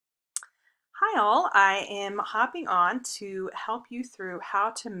Hi all, I am hopping on to help you through how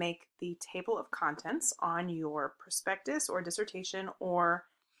to make the table of contents on your prospectus or dissertation or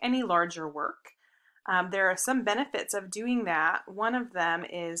any larger work. There are some benefits of doing that. One of them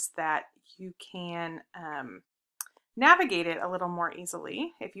is that you can navigate it a little more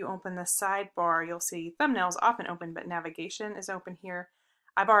easily. If you open the sidebar, you'll see thumbnails often open, but navigation is open here.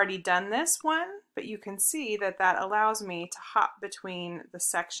 I've already done this one, but you can see that that allows me to hop between the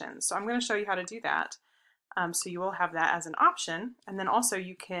sections. So I'm going to show you how to do that. So you will have that as an option. And then also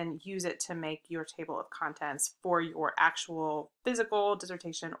you can use it to make your table of contents for your actual physical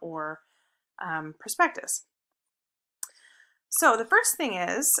dissertation or prospectus. So the first thing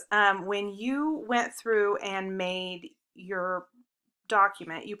is when you went through and made your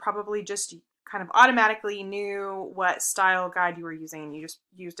document, you probably just kind of automatically knew what style guide you were using and you just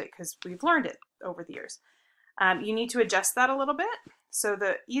used it because we've learned it over the years. You need to adjust that a little bit. So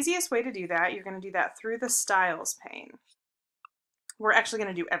the easiest way to do that, you're going to do that through the styles pane. We're actually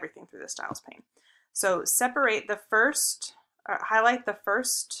going to do everything through the styles pane. So separate the first, highlight the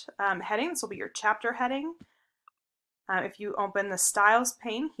first heading. This will be your chapter heading. If you open the styles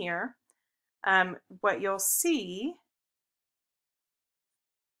pane here, what you'll see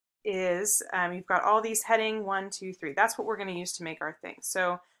is you've got all these heading 1, 2, 3. That's what we're going to use to make our thing.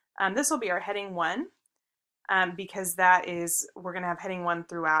 So this will be our heading 1 because that is, we're going to have heading 1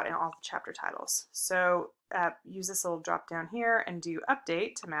 throughout in all the chapter titles. So use this little drop down here and do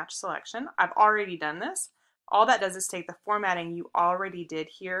update to match selection. I've already done this. All that does is take the formatting you already did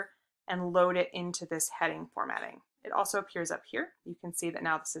here and load it into this heading formatting. It also appears up here. You can see that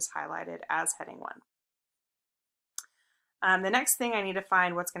now this is highlighted as heading 1. The next thing I need to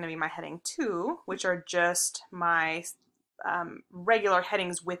find what's going to be my heading 2, which are just my regular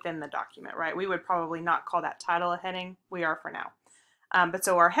headings within the document, right? We would probably not call that title a heading. We are for now. But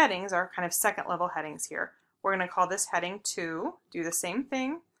so our headings are kind of second level headings here. We're going to call this heading 2, do the same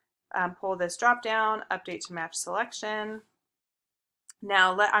thing, pull this drop down, update to match selection.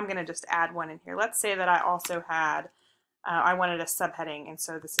 Now I'm going to just add one in here. Let's say that I also had, I wanted a subheading, and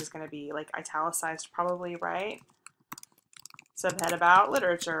so this is going to be like italicized probably, right? Subhead about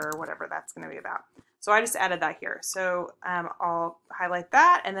literature or whatever that's going to be about. So I just added that here. So I'll highlight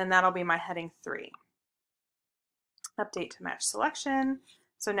that, and then that'll be my heading 3. Update to match selection.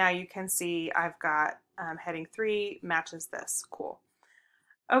 So now you can see I've got heading 3 matches this. Cool.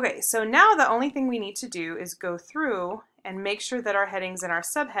 Okay, so now the only thing we need to do is go through and make sure that our headings and our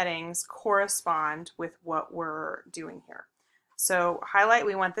subheadings correspond with what we're doing here. So highlight,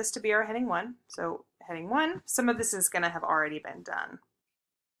 we want this to be our heading 1. So heading 1, some of this is going to have already been done.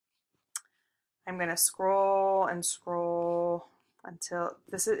 I'm going to scroll and scroll until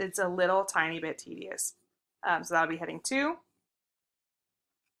it's a little tiny bit tedious. So that'll be heading 2.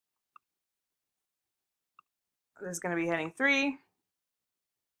 This is going to be heading 3.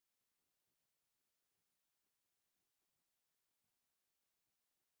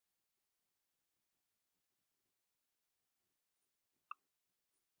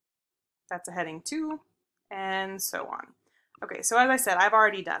 That's a heading 2, and so on. Okay, so as I said, I've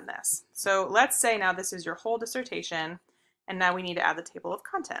already done this. So let's say now this is your whole dissertation, and now we need to add the table of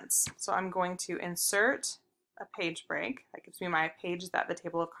contents. So I'm going to insert a page break. That gives me my page that the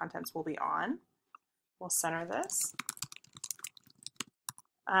table of contents will be on. We'll center this.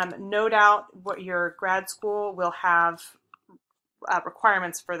 No doubt what your grad school will have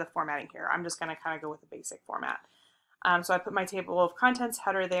requirements for the formatting here. I'm just going to kind of go with the basic format. So I put my table of contents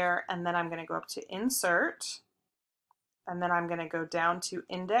header there, and then I'm going to go up to insert, and then I'm going to go down to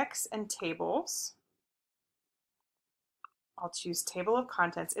index and tables. I'll choose table of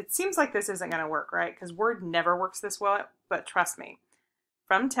contents. It seems like this isn't going to work, right? Because Word never works this well, but trust me.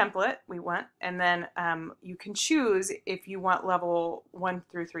 From template, we want, and then you can choose if you want level 1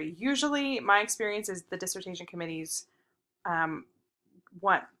 through 3. Usually, my experience is the dissertation committees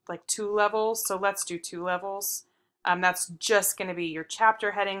want like 2 levels, so let's do 2 levels. That's just going to be your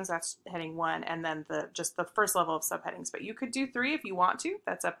chapter headings, that's heading 1, and then just the first level of subheadings. But you could do 3 if you want to,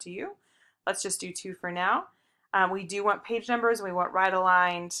 that's up to you. Let's just do 2 for now. We do want page numbers, we want right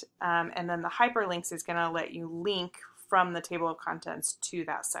aligned, and then the hyperlinks is going to let you link from the table of contents to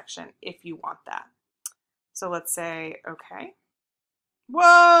that section if you want that. So let's say, okay.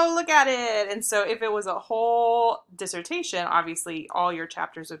 Whoa, look at it. And so if it was a whole dissertation, obviously all your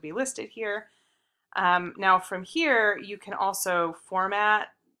chapters would be listed here. Now from here, you can also format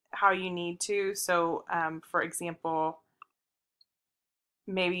how you need to. So for example,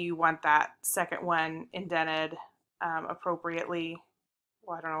 maybe you want that second one indented appropriately.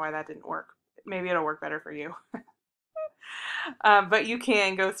 Well, I don't know why that didn't work. Maybe it'll work better for you. But you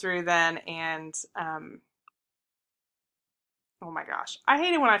can go through then and, oh my gosh, I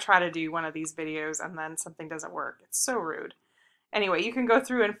hate it when I try to do one of these videos and then something doesn't work. It's so rude. Anyway, you can go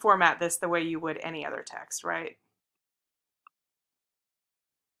through and format this the way you would any other text, right?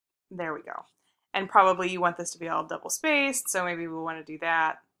 There we go. And probably you want this to be all double spaced, so maybe we'll want to do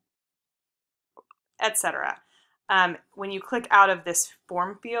that, etc. When you click out of this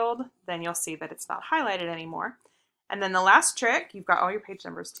form field, then you'll see that it's not highlighted anymore. And then the last trick, you've got all your page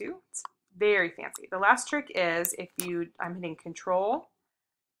numbers too. It's very fancy. The last trick is I'm hitting Control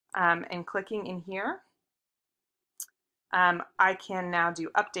and clicking in here, I can now do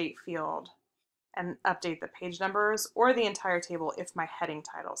Update field and update the page numbers or the entire table if my heading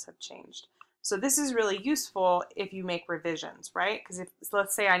titles have changed. So this is really useful if you make revisions, right? Because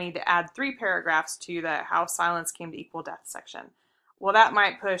let's say I need to add 3 paragraphs to the how silence came to equal death section. Well, that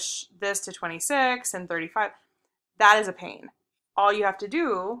might push this to 26 and 35. That is a pain. All you have to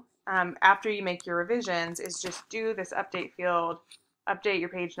do after you make your revisions is just do this update field, update your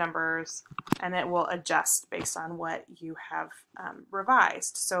page numbers, and it will adjust based on what you have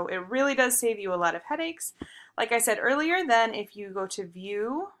revised. So it really does save you a lot of headaches. Like I said earlier, then if you go to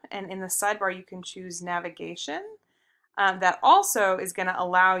View and in the sidebar you can choose Navigation, that also is going to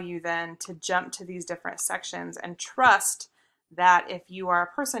allow you then to jump to these different sections and trust that if you are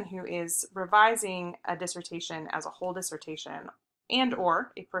a person who is revising a dissertation as a whole dissertation and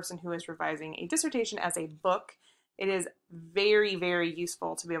or a person who is revising a dissertation as a book, it is very, very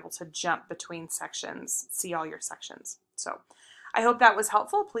useful to be able to jump between sections, see all your sections. So I hope that was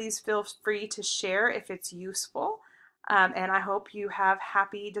helpful. Please feel free to share if it's useful. And I hope you have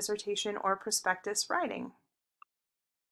happy dissertation or prospectus writing.